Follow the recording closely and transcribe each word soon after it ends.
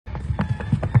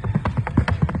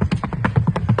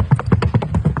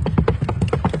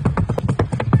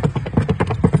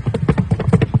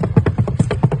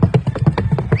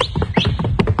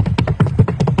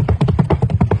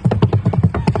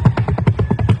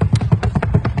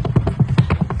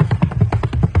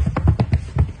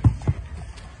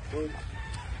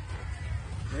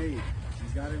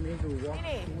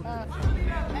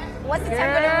What's the Girl,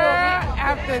 temper of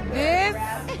after this,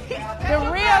 the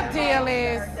real deal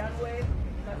is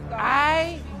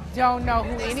I don't know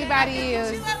who anybody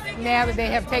is now that they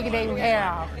have taken their hair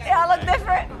off. They all look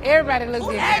different. Everybody looks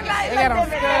different. They got on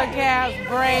skull caps,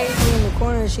 braids. In the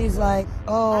corner, she's like,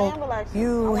 oh,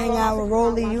 you hang out with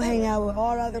Rolly, you hang out with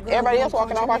all the other girls. Everybody else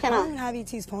walking off, I I cannot. don't have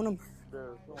ET's phone number.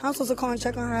 I'm supposed to call and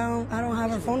check on her. I don't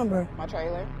have her phone number. My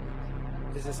trailer.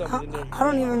 I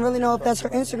don't even really know if that's her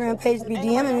Instagram page to be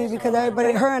DMing me because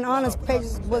everybody, her and Anna's page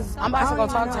was. I'm about to go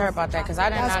talk to her about that because I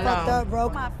did not know. That's fucked up,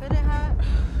 bro.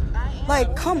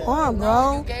 Like, come on,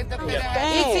 bro.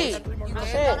 E.T.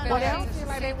 What else? Feel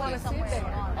like they want to sit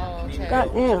there.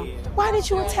 Goddamn. Why did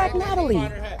you attack Natalie?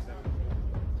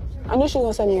 I knew she was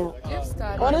gonna set me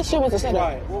up. Well, this shit was a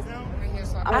setup.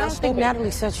 I don't think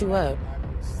Natalie set you up.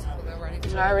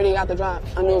 I already got the drop.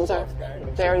 I knew it was her.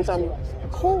 They already told me.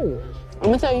 Cool. I'm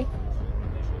gonna tell you.